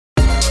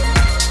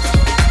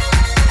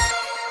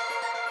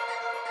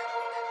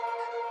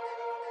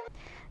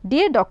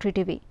Dear doctor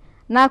TV,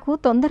 నాకు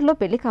తొందరలో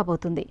పెళ్లి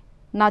కాబోతుంది.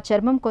 నా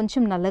చర్మం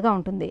కొంచెం నల్లగా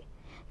ఉంటుంది.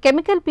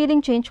 కెమికల్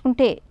పీలింగ్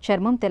చేయించుకుంటే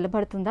చర్మం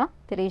తెల్లబడుతుందా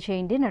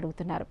తెలియజేయండి అని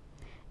అడుగుతున్నారు.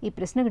 ఈ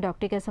ప్రశ్నకు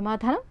డాక్టర్ గారి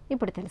సమాధానం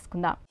ఇప్పుడు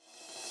తెలుసుకుందాం.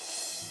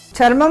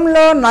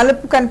 చర్మంలో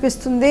నలుపు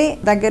కనిపిస్తుంది,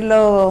 దగ్గరలో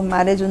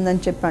మ్యారేజ్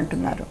ఉందని చెప్పి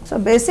అంటున్నారు. సో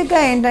బేసిక్గా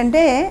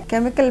ఏంటంటే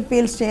కెమికల్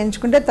పీల్స్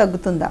చేయించుకుంటే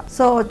తగ్గుతుందా?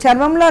 సో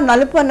చర్మంలో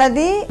నలుపు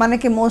అన్నది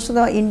మనకి మోస్ట్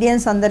ఆఫ్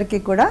ఇండియన్స్ అందరికీ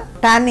కూడా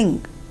ట్యానింగ్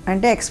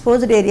అంటే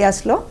ఎక్స్పోజ్డ్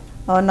ఏరియాస్లో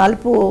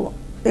నలుపు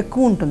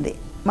ఎక్కువ ఉంటుంది.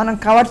 మనం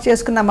కవర్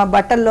చేసుకున్న మా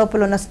బట్టల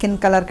లోపల ఉన్న స్కిన్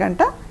కలర్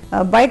కంట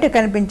బయట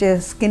కనిపించే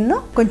స్కిన్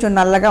కొంచెం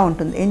నల్లగా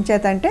ఉంటుంది. ఏం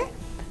చేతంటే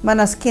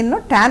మన స్కిన్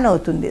ట్యాన్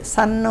అవుతుంది.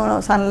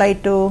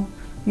 Sunlight,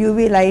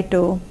 UV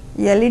light,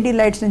 LED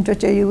lights నుంచి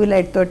వచ్చే యూవీ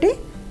లైట్ తోటి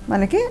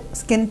మనకి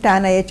స్కిన్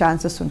ట్యాన్ అయ్యే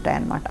ఛాన్సెస్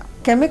ఉంటాయన్నమాట.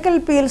 కెమికల్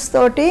పీల్స్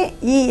తోటి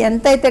ఈ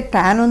ఎంతైతే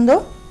ట్యాన్ ఉందో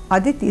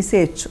అది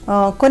తీసేయచ్చు.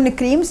 కొన్ని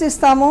క్రీమ్స్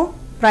ఇస్తాము,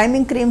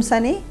 ప్రైమింగ్ క్రీమ్స్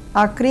అని.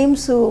 ఆ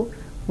క్రీమ్స్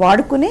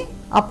వాడుకుని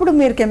అప్పుడు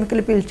మీరు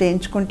కెమికల్ పీల్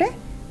చేయించుకుంటే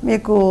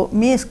మీకు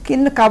మీ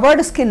స్కిన్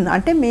కవర్డ్ స్కిన్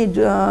అంటే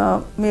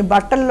మీ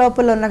బట్టల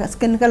లోపల ఉన్న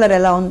స్కిన్ కలర్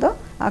ఎలా ఉందో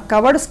ఆ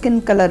కవర్డ్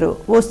స్కిన్ కలర్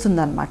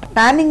వస్తుందన్నమాట.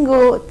 ట్యానింగ్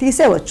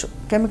తీసేవచ్చు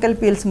కెమికల్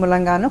పీల్స్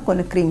మూలంగాను,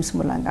 కొన్ని క్రీమ్స్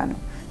మూలంగాను.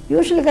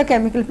 యూజువల్గా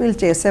కెమికల్ పీల్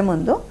చేసే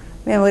ముందు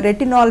మేము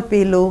రెటినాల్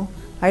పీలు,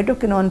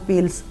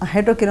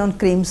 హైడ్రోకినోన్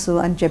క్రీమ్స్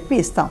అని చెప్పి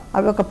ఇస్తాం.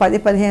 అవి ఒక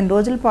 10-15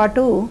 రోజుల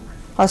పాటు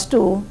ఫస్ట్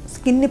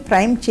స్కిన్ని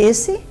ప్రైమ్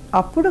చేసి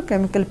అప్పుడు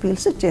కెమికల్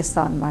పీల్స్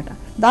చేస్తాం అన్నమాట.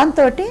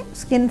 దాంతో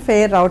స్కిన్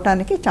ఫెయిర్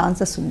అవటానికి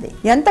ఛాన్సెస్ ఉంది.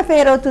 ఎంత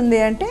ఫెయిర్ అవుతుంది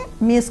అంటే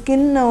మీ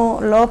స్కిన్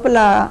లోపల,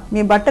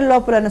 మీ బట్టల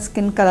లోపల ఉన్న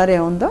స్కిన్ కలర్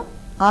ఏముందో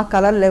ఆ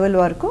కలర్ లెవెల్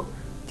వరకు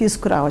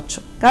తీసుకురావచ్చు.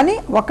 కానీ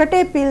ఒకటే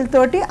పీల్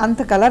తోటి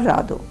అంత కలర్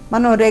రాదు.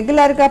 మనం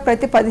రెగ్యులర్గా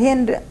ప్రతి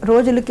 15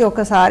 రోజులకి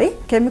ఒకసారి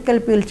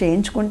కెమికల్ పీల్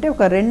చేయించుకుంటే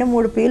ఒక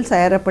 2-3 పీల్స్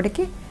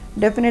అయ్యేటప్పటికి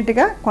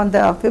డెఫినెట్గా కొంత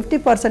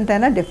 50%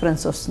 అయినా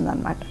డిఫరెన్స్ వస్తుంది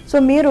అనమాట. సో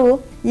మీరు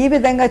ఈ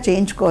విధంగా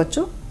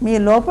చేయించుకోవచ్చు. మీ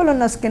లోపల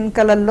ఉన్న స్కిన్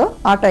కలర్లో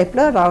ఆ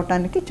టైప్లో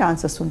రావడానికి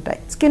ఛాన్సెస్ ఉంటాయి.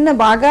 స్కిన్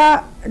బాగా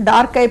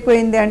డార్క్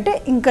అయిపోయింది అంటే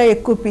ఇంకా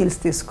ఎక్కువ పీల్స్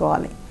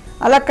తీసుకోవాలి.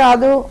 అలా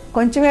కాదు,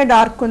 కొంచెమే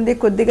డార్క్ ఉంది,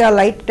 కొద్దిగా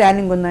లైట్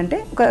ట్యానింగ్ ఉందంటే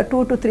ఒక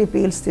 2 to 3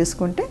 పీల్స్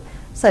తీసుకుంటే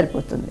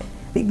సరిపోతుంది.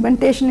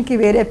 పిగ్మెంటేషన్కి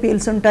వేరే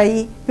పీల్స్ ఉంటాయి,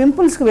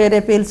 పింపుల్స్కి వేరే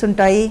పీల్స్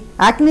ఉంటాయి,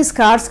 యాక్నీ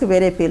స్కార్స్కి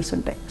వేరే పీల్స్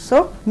ఉంటాయి. సో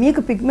మీకు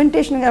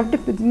పిగ్మెంటేషన్ కాబట్టి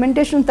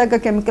పిగ్మెంటేషన్ తగ్గ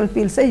కెమికల్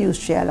పీల్సే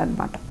యూజ్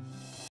చేయాలన్నమాట.